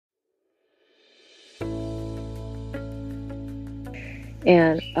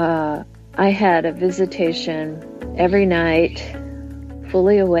And I had a visitation every night,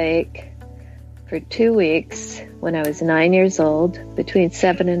 fully awake, for 2 weeks when I was 9 years old, between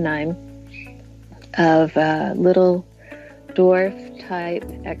 7 and 9, of a little dwarf-type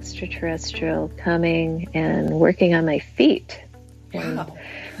extraterrestrial coming and working on my feet. And wow.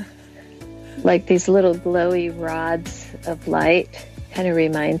 Like these little glowy rods of light, kind of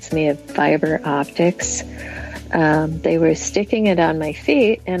reminds me of fiber optics. They were sticking it on my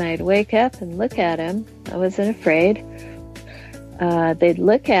feet, and I'd wake up and look at them. I wasn't afraid. They'd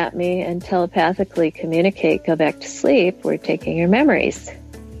look at me and telepathically communicate, go back to sleep, we're taking your memories.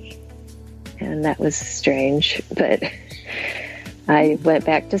 And that was strange, but I went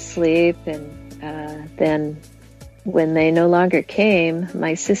back to sleep, and then when they no longer came,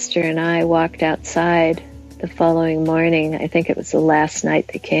 my sister and I walked outside the following morning. I think it was the last night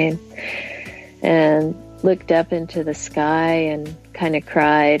they came, and looked up into the sky and kind of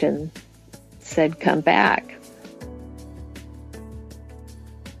cried and said, "Come back."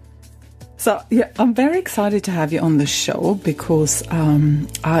 So, yeah, I'm very excited to have you on the show because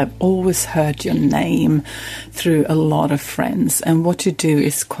I've always heard your name through a lot of friends, and what you do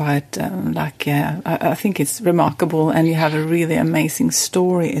is quite I think it's remarkable, and you have a really amazing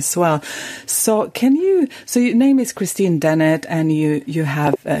story as well. So so your name is Christine Dennett, and you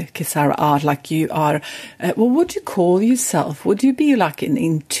have Kesara Art, like you are, what would you call yourself? Would you be like an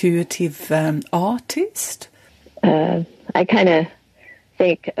intuitive artist? I kind of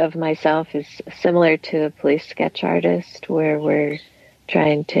think of myself as similar to a police sketch artist, where we're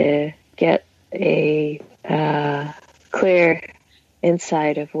trying to get a clear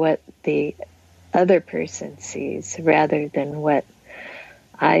insight of what the other person sees rather than what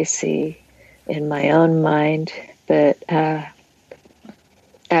I see in my own mind. But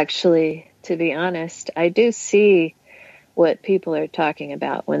actually, to be honest, I do see what people are talking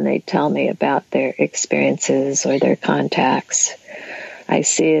about when they tell me about their experiences or their contacts. I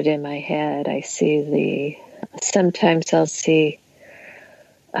see it in my head. Sometimes I'll see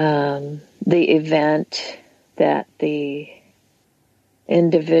the event that the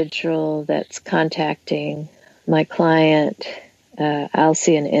individual that's contacting my client, I'll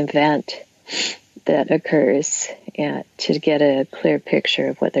see an event that occurs to get a clear picture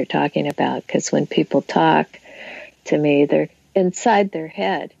of what they're talking about. Because when people talk to me, they're inside their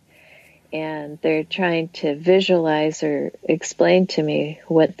head, and they're trying to visualize or explain to me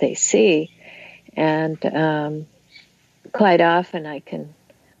what they see. And quite often I can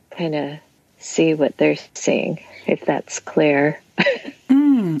kind of see what they're seeing, if that's clear.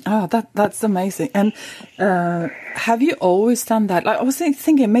 That's amazing. And have you always done that? Like, I was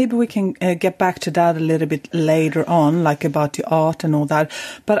thinking maybe we can get back to that a little bit later on, like about your art and all that.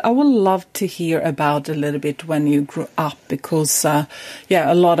 But I would love to hear about a little bit when you grew up, because a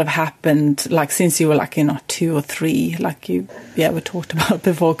lot have happened, like since you were 2 or 3, like we talked about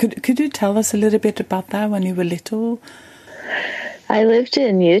before. Could you tell us a little bit about that when you were little? I lived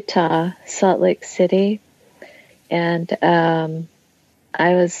in Utah, Salt Lake City, and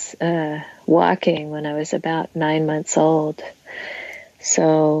I was walking when I was about 9 months old.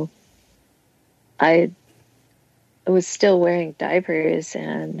 So I was still wearing diapers,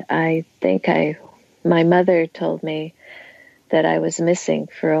 and I think my mother told me that I was missing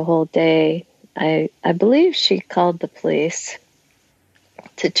for a whole day. I believe she called the police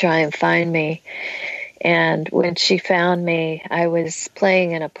to try and find me. And when she found me, I was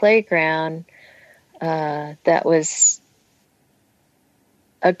playing in a playground that was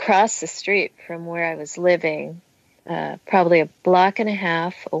across the street from where I was living, probably a block and a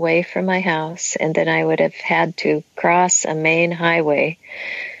half away from my house, and then I would have had to cross a main highway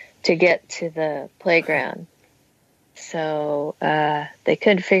to get to the playground. So they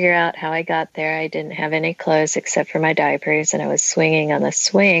couldn't figure out how I got there. I didn't have any clothes except for my diapers, and I was swinging on the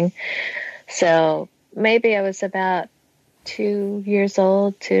swing. So maybe I was about 2 years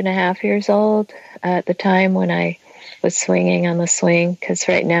old, 2.5 years old at the time when I was swinging on the swing, because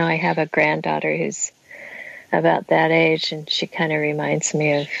right now I have a granddaughter who's about that age, and she kind of reminds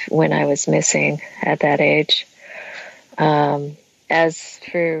me of when I was missing at that age. As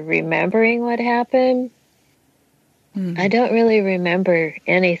for remembering what happened, I don't really remember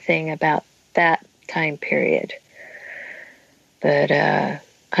anything about that time period. But I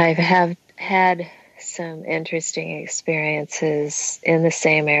have had some interesting experiences in the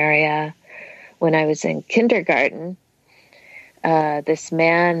same area. When I was in kindergarten, this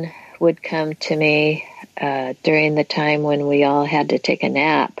man would come to me during the time when we all had to take a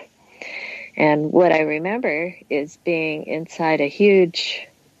nap. And what I remember is being inside a huge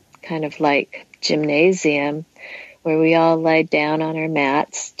kind of like gymnasium where we all lied down on our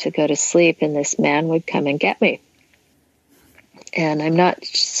mats to go to sleep, and this man would come and get me. And I'm not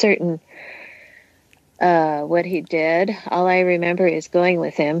certain what he did. All I remember is going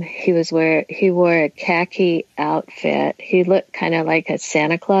with him. He wore a khaki outfit. He looked kind of like a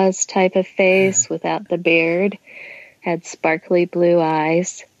Santa Claus type of face without the beard, had sparkly blue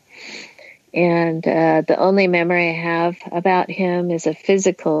eyes. And the only memory I have about him is a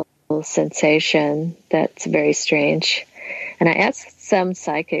physical sensation that's very strange. And I asked some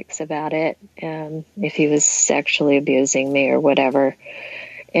psychics about it, if he was sexually abusing me or whatever.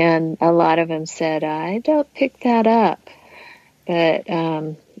 And a lot of them said, I don't pick that up. But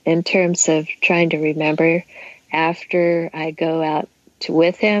in terms of trying to remember after I go out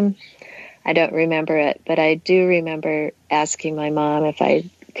with him, I don't remember it. But I do remember asking my mom if I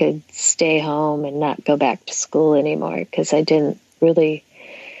could stay home and not go back to school anymore, because I didn't really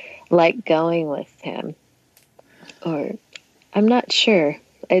like going with him. Or I'm not sure.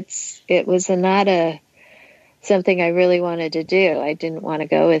 It was not something I really wanted to do. I didn't want to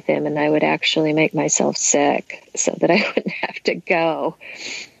go with him, and I would actually make myself sick so that I wouldn't have to go.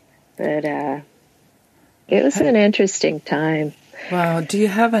 But it was an interesting time. Wow. Do you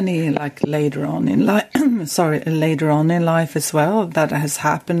have any later on in life? Later on in life as well that has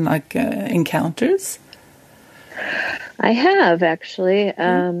happened, encounters? I have actually.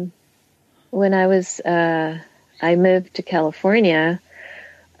 When I was, I moved to California.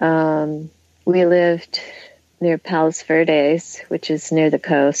 We lived near Palos Verdes, which is near the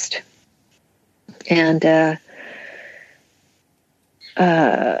coast. And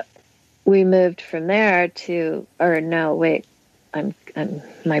we moved from there to,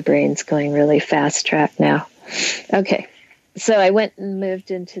 my brain's going really fast track now. Okay. So I went and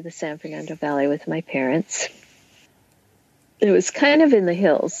moved into the San Fernando Valley with my parents. It was kind of in the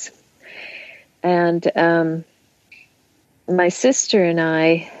hills. And my sister and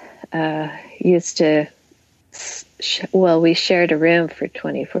I used to, we shared a room for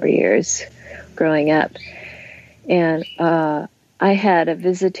 24 years growing up. And I had a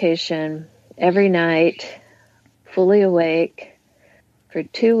visitation every night, fully awake, for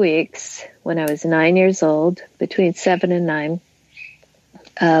 2 weeks when I was 9 years old, between 7 and 9,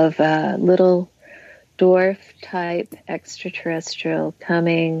 of a little dwarf-type extraterrestrial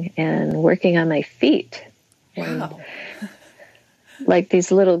coming and working on my feet. Wow. Like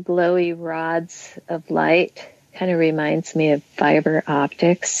these little glowy rods of light. Kind of reminds me of fiber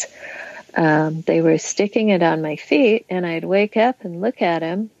optics. They were sticking it on my feet, and I'd wake up and look at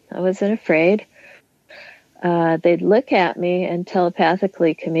them. I wasn't afraid. They'd look at me and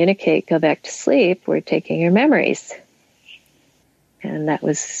telepathically communicate, go back to sleep, we're taking your memories. And that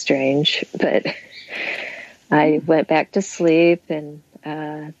was strange, but I went back to sleep, and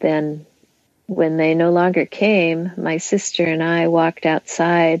then when they no longer came, my sister and I walked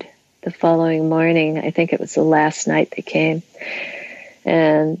outside the following morning. I think it was the last night they came,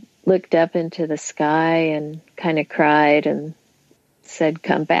 and looked up into the sky and kind of cried and said,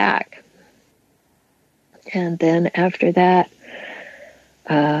 come back. And then after that,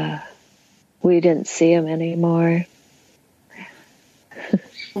 we didn't see him anymore.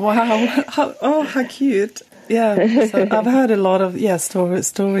 Wow. How cute. Yeah, so I've heard a lot of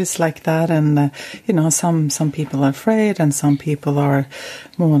stories like that, and some people are afraid, and some people are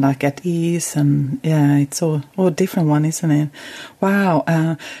more like at ease, and it's all different one, isn't it?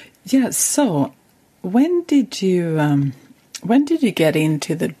 Wow. So when did you get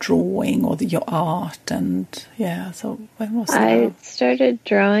into the drawing or your art? And so when was that? I started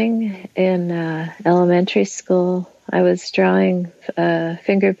drawing in elementary school. I was drawing,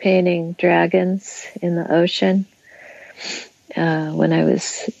 finger painting dragons in the ocean when I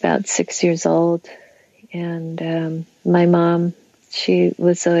was about 6 years old. And my mom, she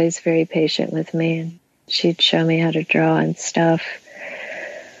was always very patient with me, and she'd show me how to draw and stuff.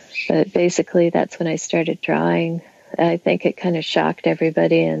 But basically, that's when I started drawing. I think it kind of shocked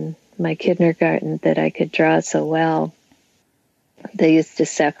everybody in my kindergarten that I could draw so well. They used to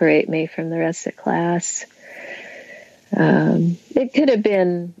separate me from the rest of the class. It could have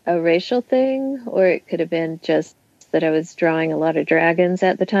been a racial thing, or it could have been just that I was drawing a lot of dragons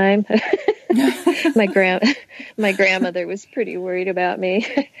at the time. My grandmother was pretty worried about me.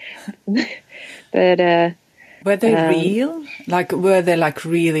 But were they real?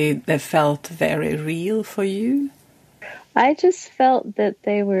 They felt very real for you? I just felt that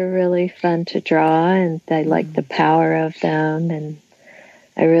they were really fun to draw, and I liked the power of them, and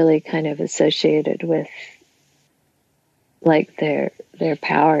I really kind of associated with their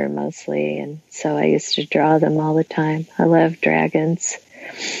power mostly, and so I used to draw them all the time. I love dragons.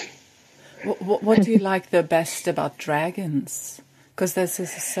 What do you like the best about dragons? Because there's a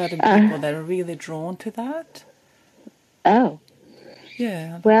certain people that are really drawn to that. Oh.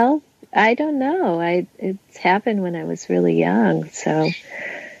 Yeah. Well, I don't know. It's happened when I was really young, so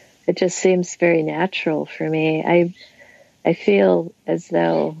it just seems very natural for me. I feel as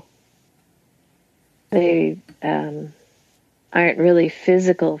though they aren't really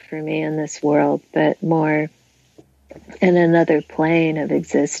physical for me in this world, but more in another plane of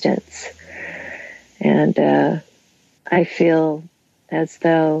existence. And I feel as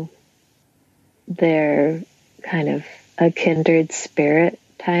though they're kind of a kindred spirit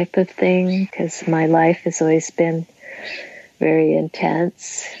type of thing, because my life has always been very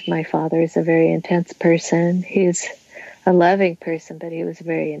intense. My father is a very intense person. He's a loving person, but he was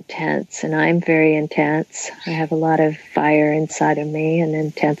very intense, and I'm very intense. I have a lot of fire inside of me and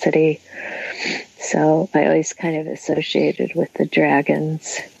intensity. So I always kind of associated with the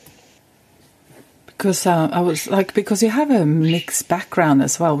dragons. Because I was like, because you have a mixed background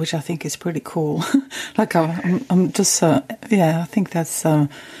as well, which I think is pretty cool. Like I'm just, I think that's,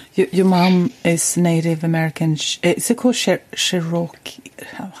 your mom is Native American, is it called Cherokee?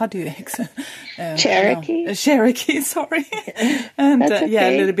 How do you, Cherokee? Cherokee, sorry. And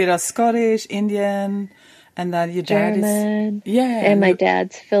okay. a little bit of Scottish, Indian, and then your dad German. is, and my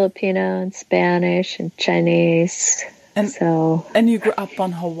dad's Filipino and Spanish and Chinese. And you grew up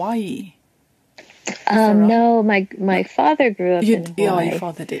on Hawaii. No, my father grew up in Hawaii. Yeah, your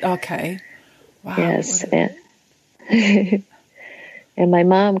father did. Okay. Wow. Yes. And my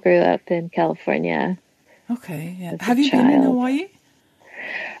mom grew up in California. Okay, yeah. Have you been in Hawaii?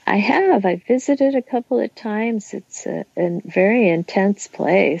 I have. I visited a couple of times. It's a very intense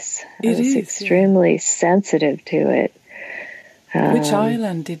place. I was extremely sensitive to it. Which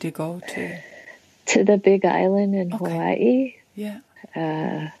island did you go to? To the Big Island in Hawaii. Yeah.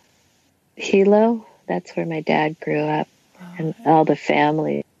 Hilo, that's where my dad grew up, and all the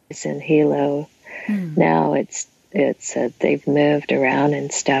family is in Hilo. Now they've moved around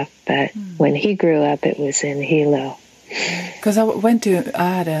and stuff, but when he grew up, it was in Hilo. Because I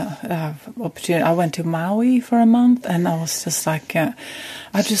had a opportunity. I went to Maui for a month, and I was just like, I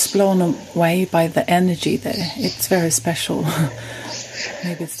just blown away by the energy there. It's very special.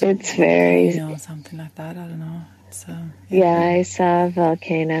 Maybe it's very, something like that. I don't know. So, I saw a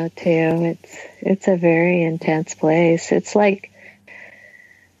volcano too. It's a very intense place. It's like,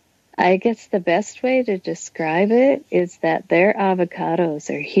 I guess the best way to describe it is that their avocados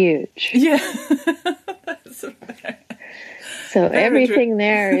are huge. Yeah. That's so everything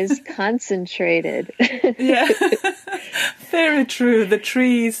there is concentrated. Yeah. Very true. The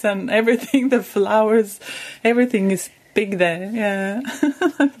trees and everything, the flowers, everything is big there, yeah.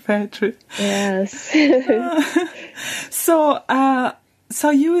 Very true. Yes. So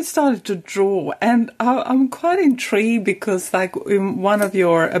you started to draw, and I'm quite intrigued because, like, in one of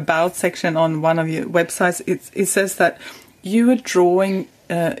your about section on one of your websites, it says that you were drawing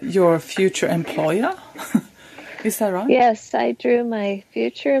your future employer. Is that right? Yes, I drew my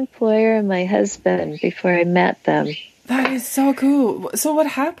future employer and my husband before I met them. That is so cool. So what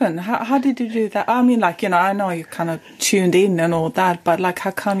happened? How did you do that? I mean, like, I know you kind of tuned in and all that, but like,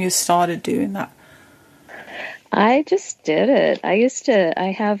 how come you started doing that? I just did it.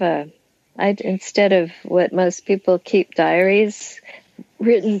 Instead of what most people keep diaries,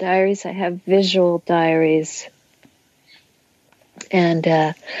 written diaries, I have visual diaries. And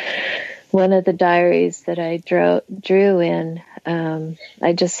one of the diaries that I drew in,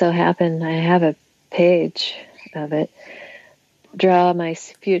 I just so happened, I have a page of it, draw my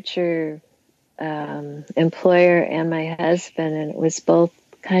future employer and my husband, and it was both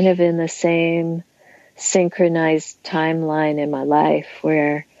kind of in the same synchronized timeline in my life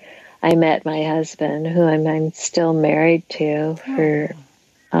where I met my husband, who I'm still married to for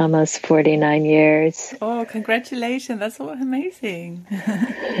almost 49 years. Oh, congratulations. That's so amazing.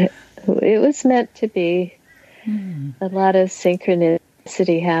 It was meant to be. A lot of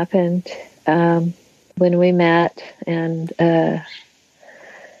synchronicity happened when we met, and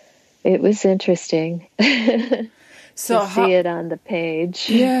it was interesting to see it on the page.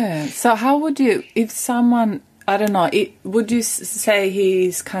 Yeah. So how would you, if someone, I don't know, would you say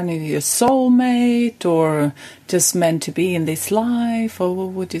he's kind of your soulmate or just meant to be in this life, or what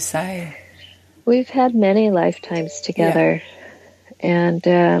would you say? We've had many lifetimes together, and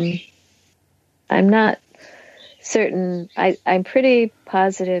I'm not certain. I'm pretty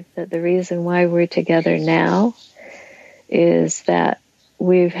positive that the reason why we're together now is that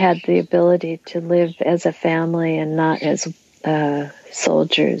we've had the ability to live as a family and not as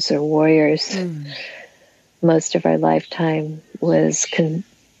soldiers or warriors. Most of our lifetime was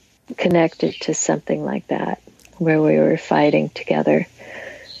connected to something like that, where we were fighting together.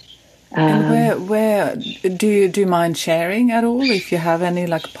 And where do you mind sharing at all if you have any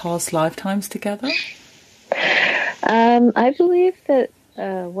like past lifetimes together? I believe that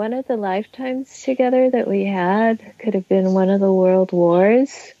one of the lifetimes together that we had could have been one of the world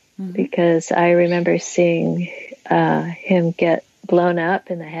wars, because I remember seeing him get blown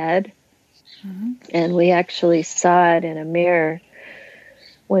up in the head, and we actually saw it in a mirror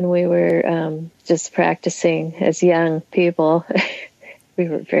when we were just practicing as young people. We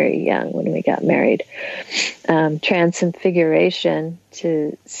were very young when we got married. Transfiguration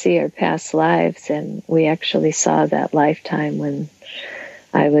to see our past lives, and we actually saw that lifetime when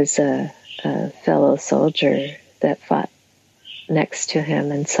I was a fellow soldier that fought next to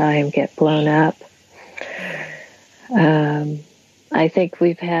him and saw him get blown up. I think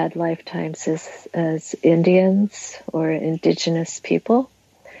we've had lifetimes as Indians or indigenous people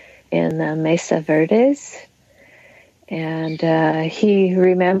in the Mesa Verdes. And he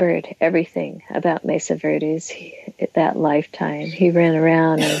remembered everything about Mesa Verdes that lifetime. He ran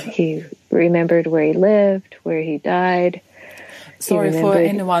around and he remembered where he lived, where he died. Sorry, for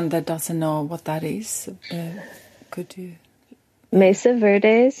anyone that doesn't know what that is, could you? Mesa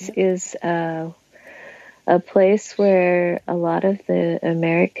Verdes is a place where a lot of the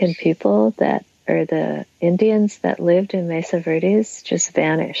American people or the Indians that lived in Mesa Verdes just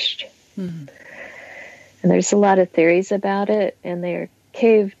vanished. Mm-hmm. And there's a lot of theories about it, and they're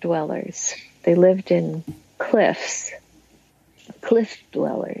cave dwellers. They lived in cliff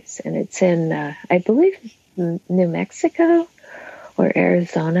dwellers, and it's in, I believe, New Mexico or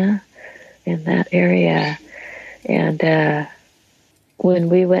Arizona, in that area. And when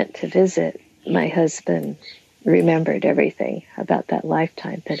we went to visit, my husband remembered everything about that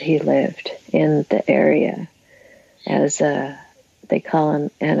lifetime that he lived in the area as they call them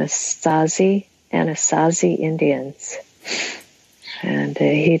Anasazi Indians. And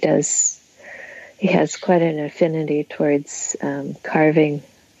he has quite an affinity towards carving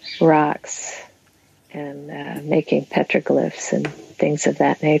rocks and making petroglyphs and things of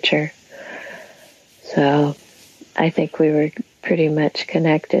that nature. So I think we were pretty much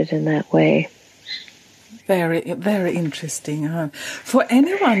connected in that way. Very, very interesting. For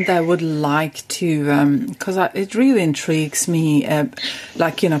anyone that would like to, because it really intrigues me,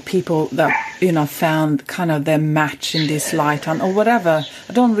 people that, found kind of their match in this lifetime or whatever.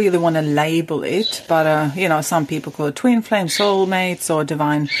 I don't really want to label it, but, some people call it twin flame, soulmates or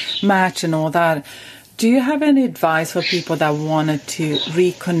divine match and all that. Do you have any advice for people that wanted to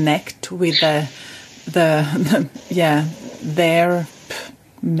reconnect with their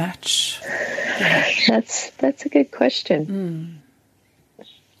match? That's a good question.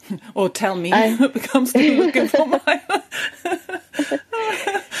 Or tell me I'm still looking for mine.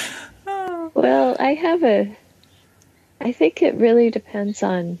 Well, I think it really depends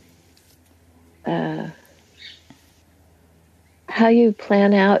on how you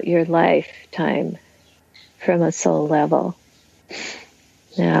plan out your lifetime from a soul level.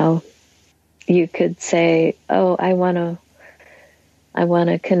 Now, you could say, oh, I want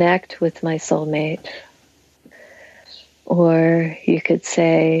to connect with my soulmate. Or you could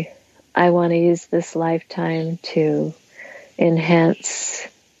say, I want to use this lifetime to enhance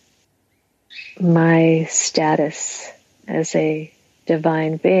my status as a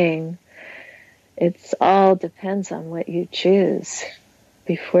divine being. It all depends on what you choose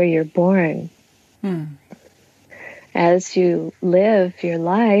before you're born. As you live your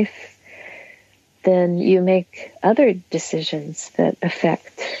life, then you make other decisions that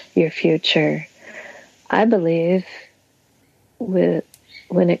affect your future. I believe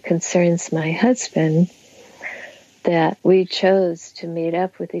when it concerns my husband, that we chose to meet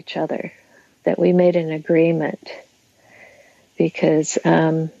up with each other, that we made an agreement. Because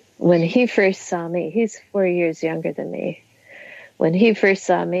when he first saw me, he's 4 years younger than me. When he first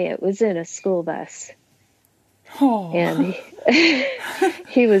saw me, it was in a school bus. Oh. And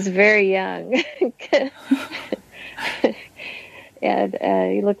he was very young.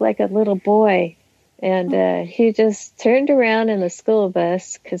 And he looked like a little boy. And he just turned around in the school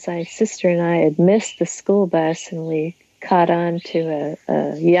bus, because my sister and I had missed the school bus, and we caught on to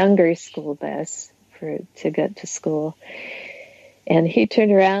a younger school bus to get to school. And he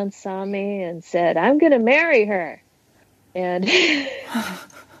turned around, saw me, and said, "I'm going to marry her." And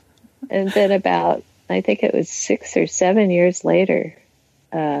and then about, I think it was 6 or 7 years later,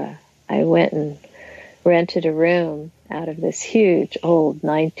 I went and rented a room out of this huge old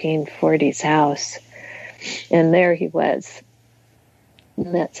 1940s house. And there he was.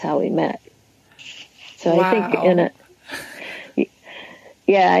 And that's how we met. So wow. I think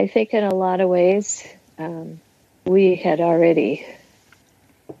yeah, I think in a lot of ways, we had already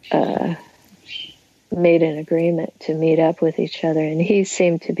made an agreement to meet up with each other, and he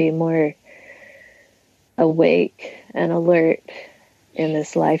seemed to be more awake and alert in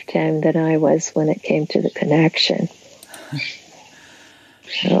this lifetime than I was when it came to the connection.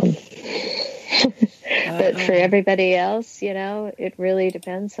 But for everybody else, you know, it really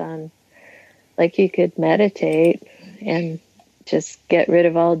depends on, like, you could meditate and just get rid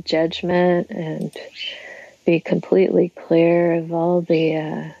of all judgment and be completely clear of all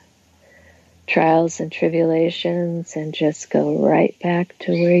the trials and tribulations and just go right back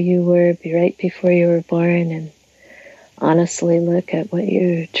to where you were right before you were born and honestly look at what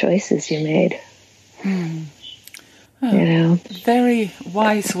your choices you made. Oh, you know, very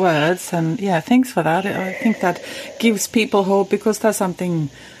wise words, and yeah, thanks for that. I think that gives people hope, because there's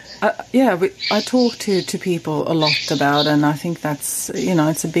something I talk to people a lot about, and I think that's, you know,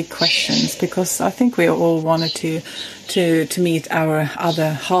 it's a big question, because I think we all wanted to meet our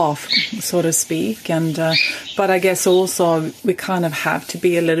other half, so to speak, and but I guess also we kind of have to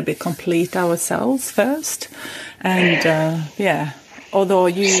be a little bit complete ourselves first, and although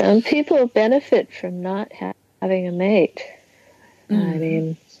some people benefit from not having a mate. I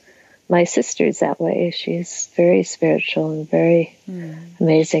mean, my sister's that way. She's very spiritual and very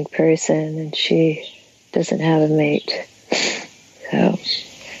amazing person, and she doesn't have a mate.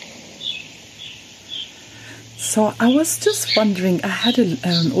 So I was just wondering, I had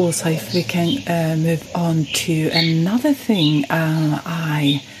also, if we can move on to another thing.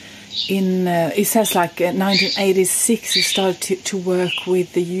 It says like 1986 you started to work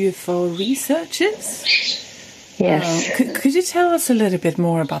with the UFO researchers. Yes. Could you tell us a little bit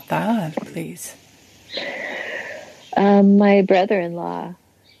more about that, please? My brother-in-law,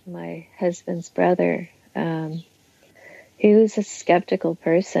 my husband's brother, he was a skeptical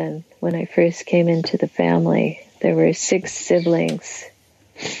person when I first came into the family. There were 6 siblings,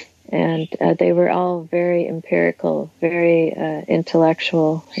 and they were all very empirical, very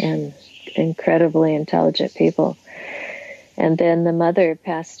intellectual, and incredibly intelligent people. And then the mother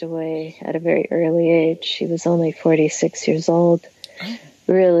passed away at a very early age. She was only 46 years old.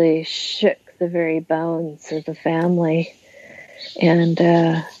 Really shook the very bones of the family. And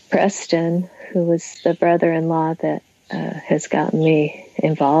Preston, who was the brother-in-law that has gotten me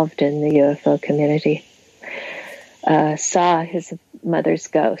involved in the UFO community, saw his mother's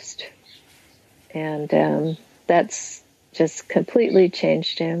ghost. And that's just completely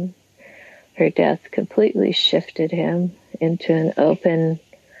changed him. Her death completely shifted him into an open,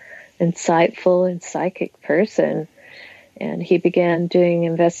 insightful, and psychic person. And he began doing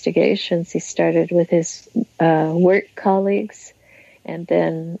investigations. He started with his work colleagues and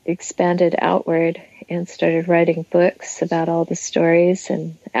then expanded outward and started writing books about all the stories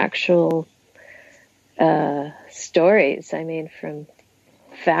and actual stories. I mean, from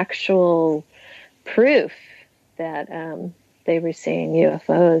factual proof that they were seeing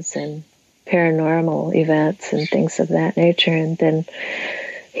UFOs and paranormal events and things of that nature. And then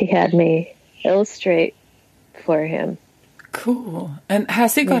he had me illustrate for him. Cool. And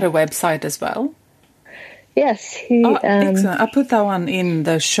has he got a website as well? Yes. Excellent. I put that one in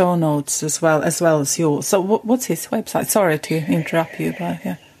the show notes as well as yours. So what's his website? Sorry to interrupt you, but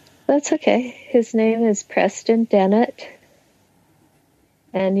yeah. That's okay. His name is Preston Dennett.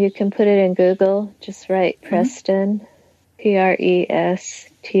 And you can put it in Google. Just write Preston,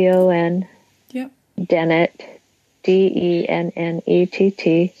 Preston, yep. Dennett,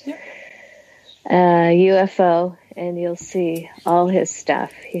 Dennett, yep. UFO, and you'll see all his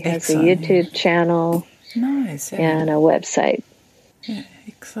stuff. He has a YouTube channel. Nice. Yeah. And a website. Yeah,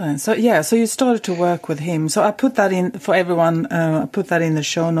 excellent. So you started to work with him. So I put that in for everyone. I put that in the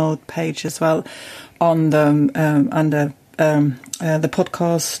show note page as well on the under the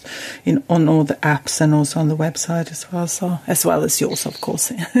podcast on all the apps and also on the website as well. So as well as yours, of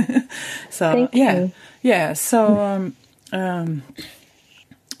course. So Thank you. Yeah. So So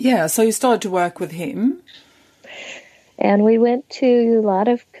you started to work with him, and we went to a lot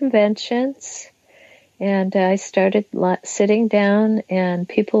of conventions. And I started sitting down, and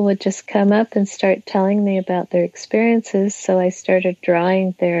people would just come up and start telling me about their experiences. So I started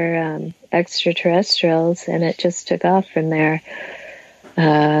drawing their extraterrestrials, and it just took off from there.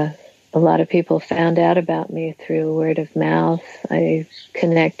 A lot of people found out about me through word of mouth. I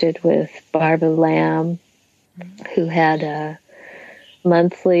connected with Barbara Lamb, who had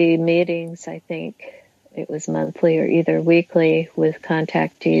monthly meetings, I think. It was monthly or either weekly with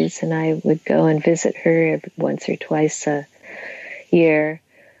contactees, and I would go and visit her once or twice a year.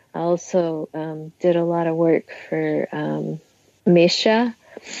 I also did a lot of work for Misha,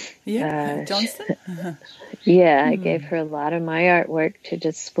 Yeah, Johnston? Yeah, I gave her a lot of my artwork to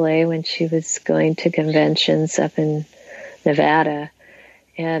display when she was going to conventions up in Nevada.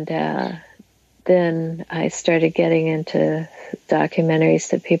 And then I started getting into documentaries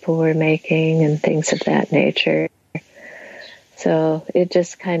that people were making and things of that nature. So it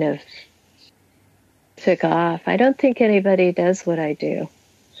just kind of took off. I don't think anybody does what I do.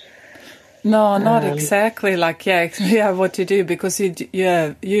 No, not exactly like, what you do, because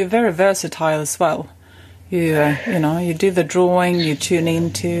you're very versatile as well. You do the drawing, you tune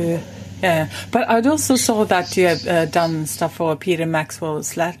into, But I also saw that you have done stuff for Peter Maxwell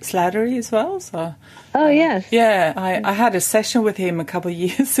Slattery as well. So. Oh, yes. Yeah, I had a session with him a couple of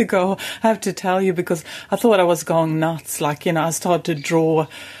years ago, I have to tell you, because I thought I was going nuts. Like, I started to draw,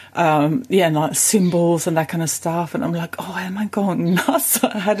 like symbols and that kind of stuff. And I'm like, oh, am I going nuts? So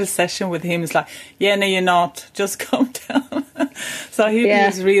I had a session with him. He's like, yeah, no, you're not. Just calm down. So he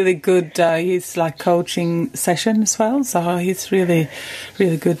was really good. He's like coaching session as well. So he's really,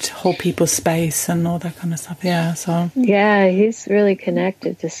 really good. Hold people's space and all that kind of stuff. Yeah. So. Yeah, he's really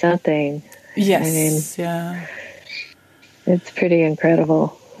connected to something. Yes. It's pretty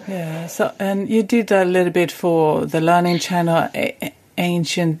incredible. Yeah. So, and you did a little bit for the Learning Channel,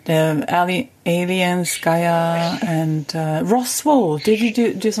 Ancient Aliens, Gaia, and Roswell. Did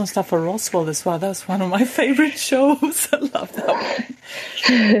you do some stuff for Roswell as well? That was one of my favorite shows. I love that one.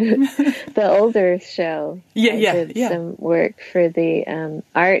 The older show. I did some work for the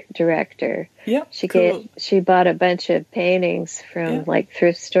art director. Yeah, she bought a bunch of paintings from like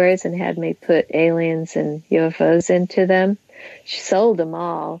thrift stores and had me put aliens and UFOs into them. She sold them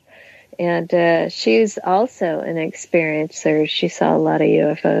all. And she's also an experiencer. She saw a lot of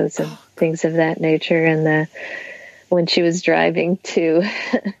UFOs and things of that nature. And when she was driving to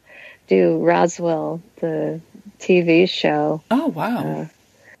do Roswell, the TV show. Oh, wow.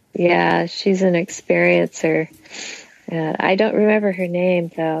 She's an experiencer. I don't remember her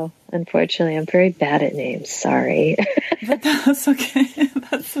name, though. Unfortunately, I'm very bad at names. Sorry. But that's okay.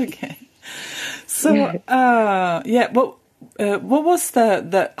 That's okay. So, what was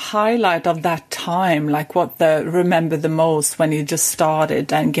the highlight of that time? Like, what remember the most when you just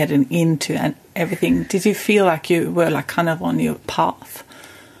started and getting into and everything? Did you feel like you were like kind of on your path?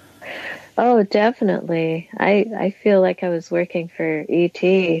 Oh, definitely. I feel like I was working for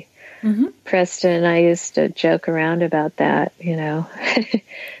ET. Mm-hmm. Preston and I used to joke around about that,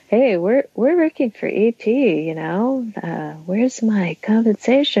 Hey, we're working for ET, where's my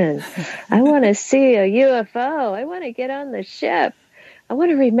compensation? I want to see a UFO. I want to get on the ship. I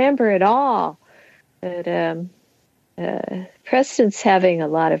want to remember it all. But Preston's having a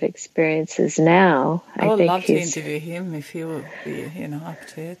lot of experiences now. I would love to interview him if he would be, up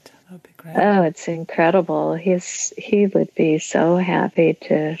to it. That would be great. Oh, it's incredible. He would be so happy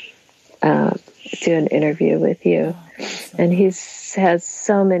to do an interview with you. And he has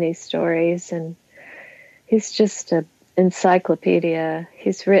so many stories, and he's just an encyclopedia.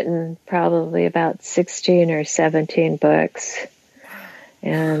 He's written probably about 16 or 17 books.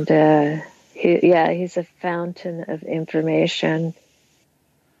 And he's a fountain of information.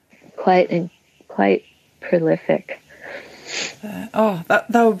 Quite prolific. That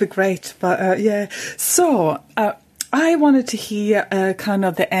would be great. But so I wanted to hear kind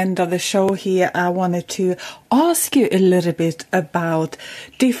of the end of the show here. I wanted to ask you a little bit about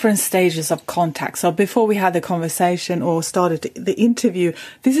different stages of contact. So before we had the conversation or started the interview,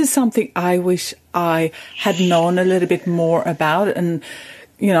 this is something I wish I had known a little bit more about, and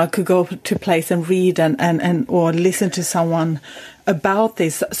I could go to a place and read and or listen to someone about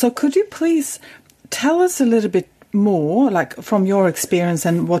this. So could you please tell us a little bit more, like from your experience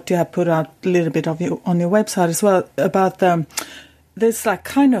and what you have put out a little bit of on your website as well, about there's like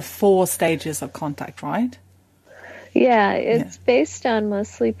kind of 4 stages of contact, right? Yeah, it's based on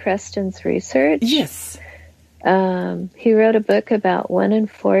mostly Preston's research. Yes. He wrote a book about 1 in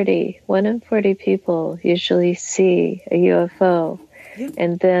 40. 1 in 40 people usually see a UFO. Yep.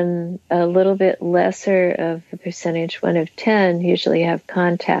 And then a little bit lesser of the percentage, 1 of 10, usually have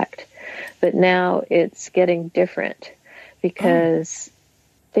contact. But now it's getting different because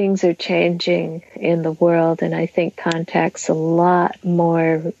things are changing in the world, and I think contact's a lot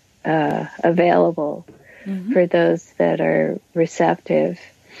more available for those that are receptive.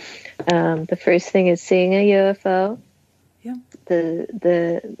 The first thing is seeing a UFO. Yeah.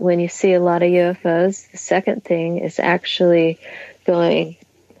 When you see a lot of UFOs, the second thing is actually getting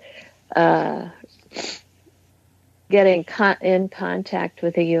in contact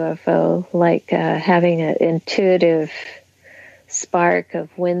with a UFO, like having an intuitive spark of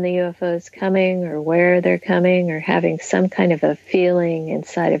when the UFO is coming or where they're coming, or having some kind of a feeling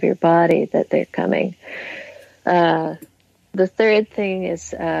inside of your body that they're coming. The third thing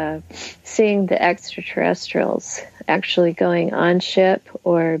is seeing the extraterrestrials actually going on ship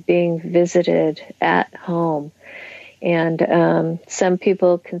or being visited at home. And some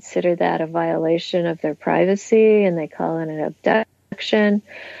people consider that a violation of their privacy, and they call it an abduction.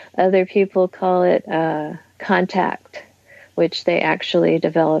 Other people call it contact, which they actually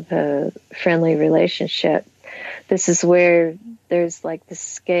develop a friendly relationship. This is where there's like the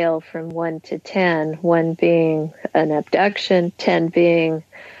scale from 1 to 10, 1 being an abduction, 10 being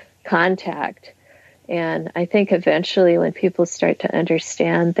contact. And I think eventually when people start to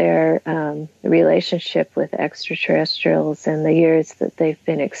understand their relationship with extraterrestrials and the years that they've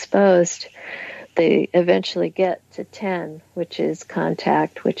been exposed, they eventually get to 10, which is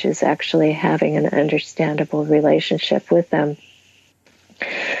contact, which is actually having an understandable relationship with them.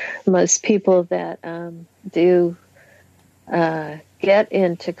 Most people that do get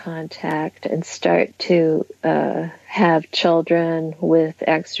into contact and start to have children with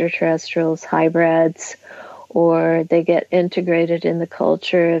extraterrestrials, hybrids, or they get integrated in the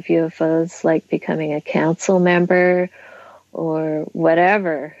culture of UFOs, like becoming a council member or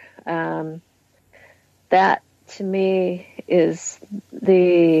whatever. That, to me, is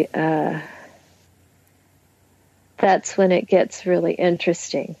the... that's when it gets really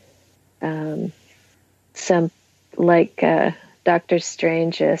interesting. Dr.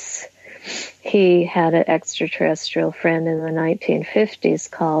 Strange's, he had an extraterrestrial friend in the 1950s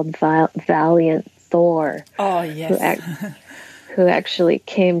called Valiant Thor. Oh, yes. Who actually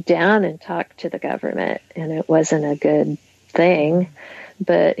came down and talked to the government, and it wasn't a good thing.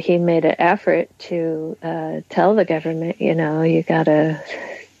 But he made an effort to tell the government, you gotta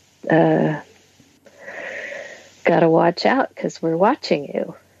watch out because we're watching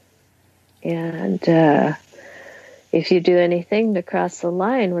you. And if you do anything to cross the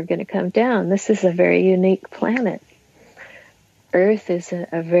line, we're going to come down. This is a very unique planet. Earth is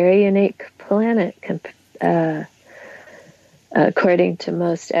a very unique planet according to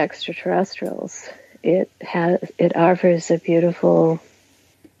most extraterrestrials. It offers a beautiful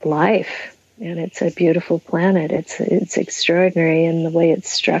life, and it's a beautiful planet. It's extraordinary in the way it's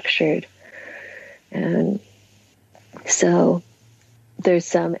structured. And so there's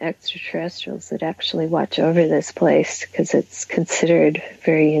some extraterrestrials that actually watch over this place because it's considered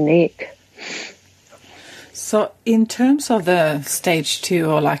very unique. So in terms of the stage 2,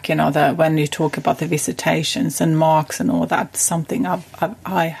 or when you talk about the visitations and marks and all that, something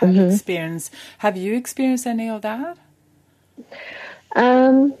I have experienced. Have you experienced any of that?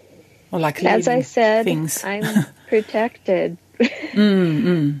 Or as I said, things? I'm protected.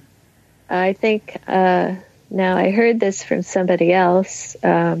 I think... Now, I heard this from somebody else,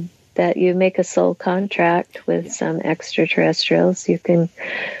 that you make a soul contract with some extraterrestrials. You can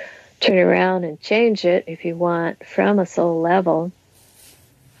turn around and change it if you want from a soul level.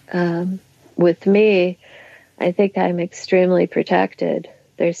 With me, I think I'm extremely protected.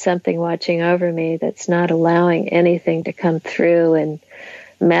 There's something watching over me that's not allowing anything to come through and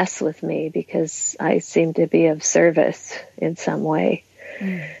mess with me, because I seem to be of service in some way.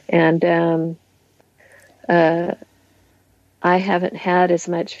 And I haven't had as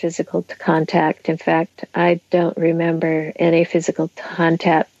much physical contact. In fact, I don't remember any physical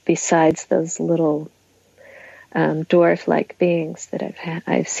contact besides those little dwarf-like beings that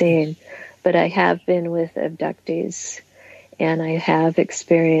I've seen. But I have been with abductees, and I have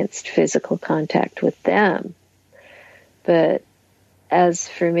experienced physical contact with them. But as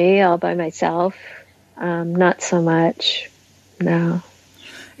for me, all by myself, not so much, no.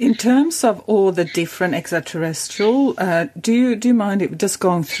 In terms of all the different extraterrestrial, do you mind just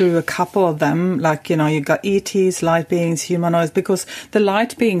going through a couple of them? You got ETs, light beings, humanoids, because the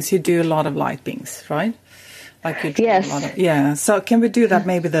light beings, you do a lot of light beings, right? Yes. A lot of, yeah. So can we do that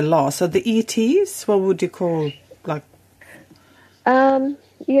maybe the last? So the ETs, what would you call,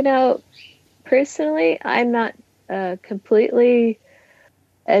 personally, I'm not completely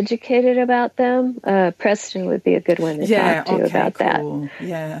educated about them. Preston would be a good one to talk to about cool. that.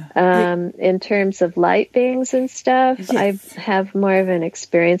 Yeah. In terms of light beings and stuff, yes. I have more of an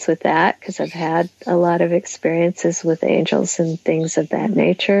experience with that because I've had a lot of experiences with angels and things of that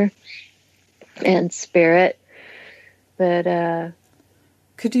nature and spirit. But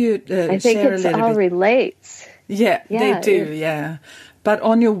could you I think it all relates. Yeah, they do. Yeah. But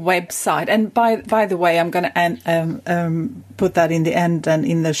on your website, and by the way, I'm going to put that in the end and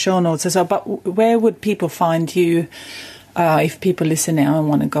in the show notes as well. But where would people find you if people listen now and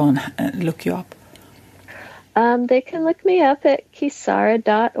want to go and look you up? They can look me up at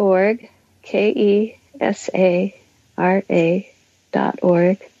kesara.org, Kesara.org.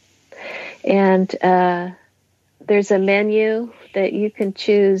 And there's a menu that you can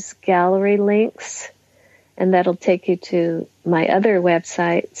choose gallery links, and that'll take you to my other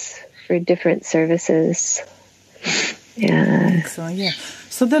websites for different services. Yeah. So, yeah.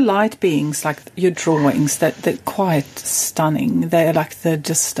 So the light beings, like your drawings, they're quite stunning. They're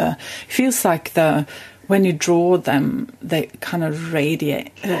just, it feels like when you draw them, they kind of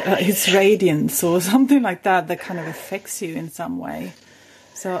radiate, it's radiance or something like that kind of affects you in some way.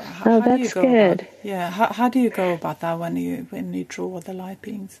 So how do you go good. How do you go about that when you draw the light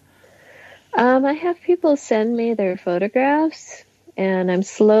beings? I have people send me their photographs, and I'm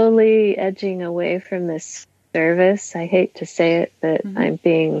slowly edging away from this service. I hate to say it, but I'm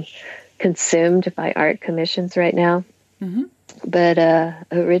being consumed by art commissions right now. Mm-hmm. But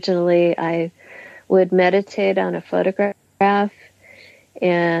originally I would meditate on a photograph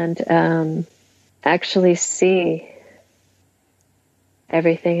and actually see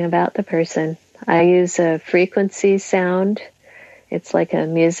everything about the person. I use a frequency sound. It's like a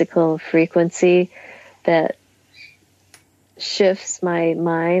musical frequency that shifts my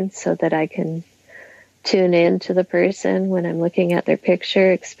mind so that I can tune in to the person when I'm looking at their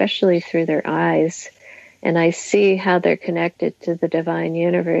picture, especially through their eyes. And I see how they're connected to the divine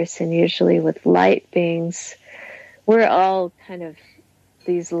universe. And usually with light beings, we're all kind of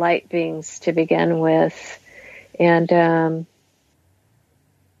these light beings to begin with. And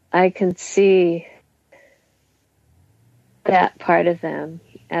I can see that part of them.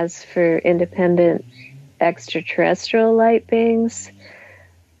 As for independent extraterrestrial light beings,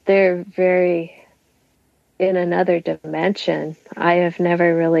 they're very in another dimension. I have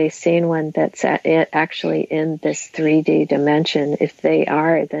never really seen one that's actually in this 3D dimension. If they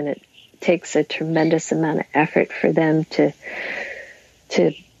are, then it takes a tremendous amount of effort for them to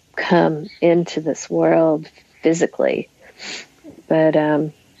come into this world physically.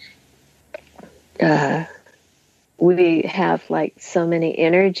 But we have like so many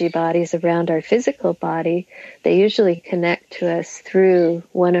energy bodies around our physical body. They usually connect to us through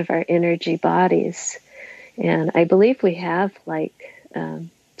one of our energy bodies. And I believe we have like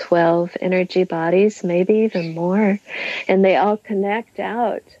 12 energy bodies, maybe even more. And they all connect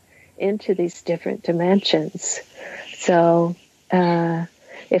out into these different dimensions. So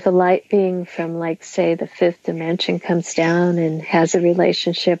if a light being from, like, say, the fifth dimension comes down and has a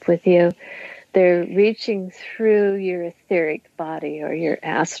relationship with you, they're reaching through your etheric body or your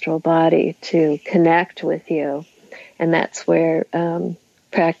astral body to connect with you. And that's where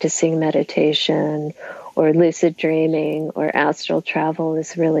practicing meditation or lucid dreaming or astral travel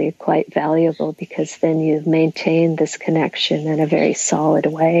is really quite valuable, because then you maintain this connection in a very solid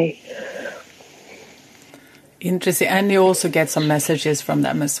way. Interesting. And you also get some messages from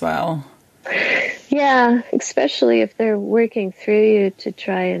them as well. Yeah, especially if they're working through you to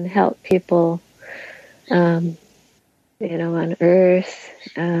try and help people, on Earth,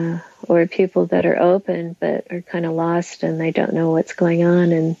 or people that are open but are kind of lost and they don't know what's going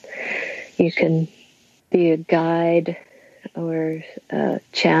on, and you can be a guide or a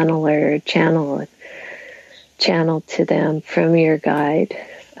channeler, channel to them from your guide,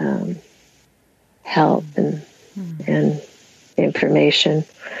 help and information.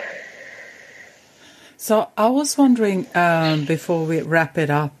 So I was wondering, before we wrap it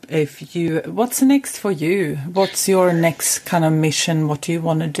up, what's next for you? What's your next kind of mission? What do you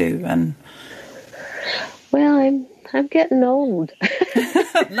want to do? And well, I'm getting old.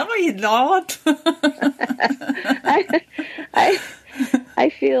 No, you're not. I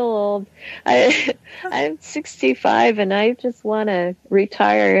feel old. I'm 65 and I just want to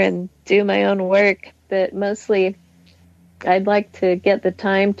retire and do my own work. But mostly I'd like to get the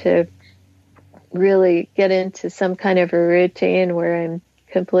time to really get into some kind of a routine where I'm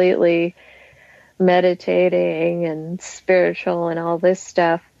completely meditating and spiritual and all this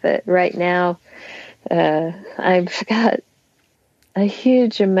stuff. But right now, I've got a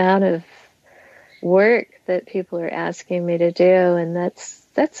huge amount of work that people are asking me to do, and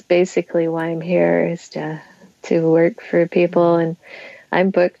that's basically why I'm here, is to work for people. And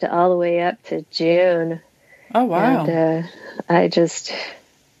I'm booked all the way up to June. Oh, wow. And I just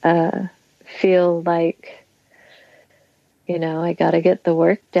feel like, I got to get the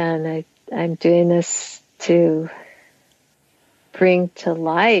work done. I'm doing this to bring to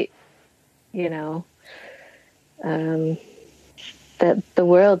light, that the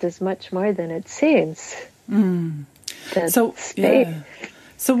world is much more than it seems. So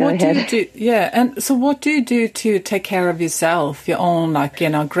So what do you do? Yeah, and so what do you do to take care of yourself? Your own, like, you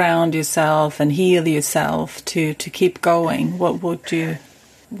know, ground yourself and heal yourself to keep going. What do you?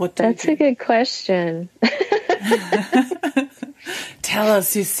 That's a good question. Tell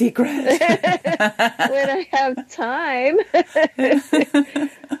us your secret. When I have time,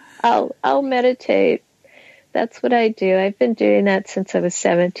 I'll meditate. That's what I do. I've been doing that since I was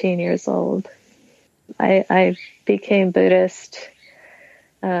 17 years old. I became Buddhist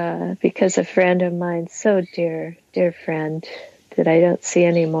because a friend of mine, so dear friend that I don't see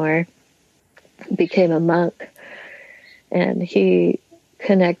anymore, became a monk, and he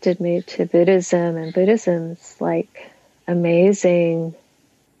connected me to Buddhism, and Buddhism's like amazing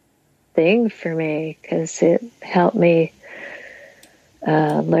thing for me because it helped me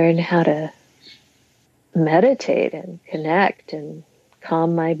learn how to meditate and connect and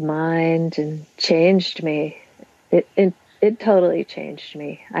calm my mind, and changed me. It totally changed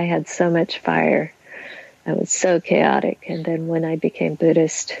me. I had so much fire. I was so chaotic. And then when I became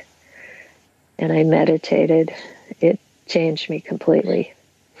Buddhist and I meditated, it changed me completely.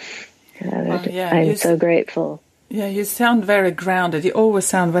 I'm so grateful. Yeah, you sound very grounded. You always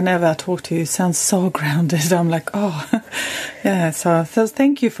sound, whenever I talk to you, you sound so grounded. I'm like, oh, yeah. So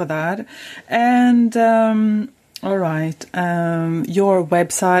thank you for that. And all right, your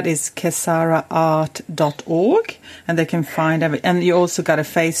website is kesaraart.org, and they can find everything. And you also got a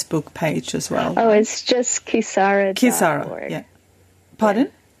Facebook page as well. Oh, it's just Kesara.org. Kesara, yeah. Pardon?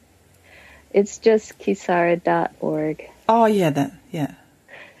 Yeah. It's just Kesara.org. Oh, yeah, yeah.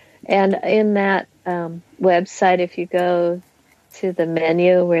 And in that website, if you go to the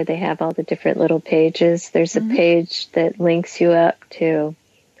menu where they have all the different little pages, there's a page that links you up to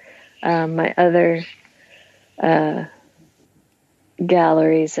my other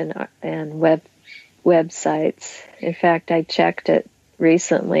galleries and websites. In fact, I checked it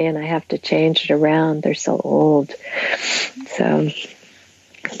recently, and I have to change it around. They're so old.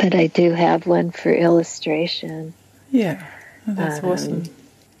 But I do have one for illustration. Yeah, that's awesome.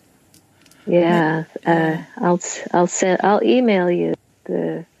 Yeah, I'll email you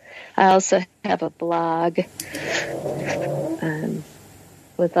I also have a blog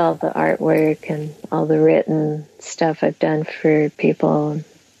with all the artwork and all the written stuff I've done for people and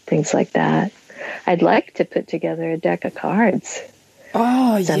things like that. I'd like to put together a deck of cards.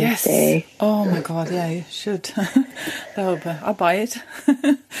 Oh, someday. Yes. Oh, my God. Yeah, you should. I'll buy it.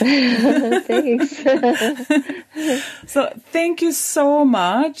 Thanks. So thank you so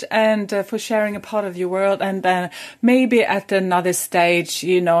much, and for sharing a part of your world. And maybe at another stage,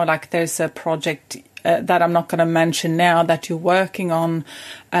 you know, like there's a project that I'm not going to mention now that you're working on.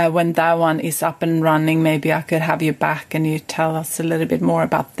 When that one is up and running, maybe I could have you back and you tell us a little bit more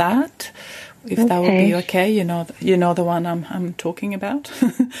about that. If that would be okay, you know the one I'm talking about.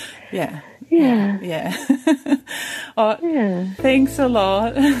 Yeah. Thanks a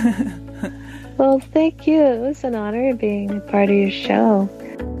lot. Well, thank you. It was an honor being a part of your show.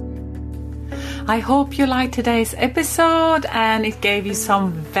 I hope you liked today's episode and it gave you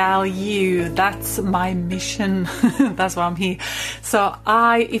some value. That's my mission. That's why I'm here. So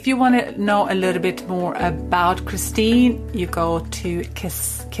if you want to know a little bit more about Christine, you go to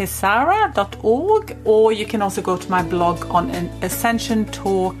kesara.org, or you can also go to my blog on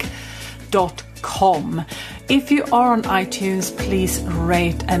ascensiontalk.com. If you are on iTunes, please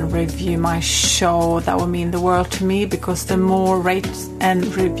rate and review my show. That will mean the world to me, because the more rates and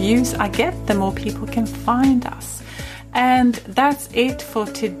reviews I get, the more people can find us. And that's it for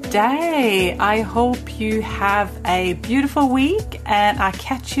today. I hope you have a beautiful week, and I'll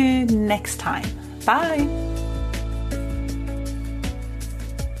catch you next time. Bye.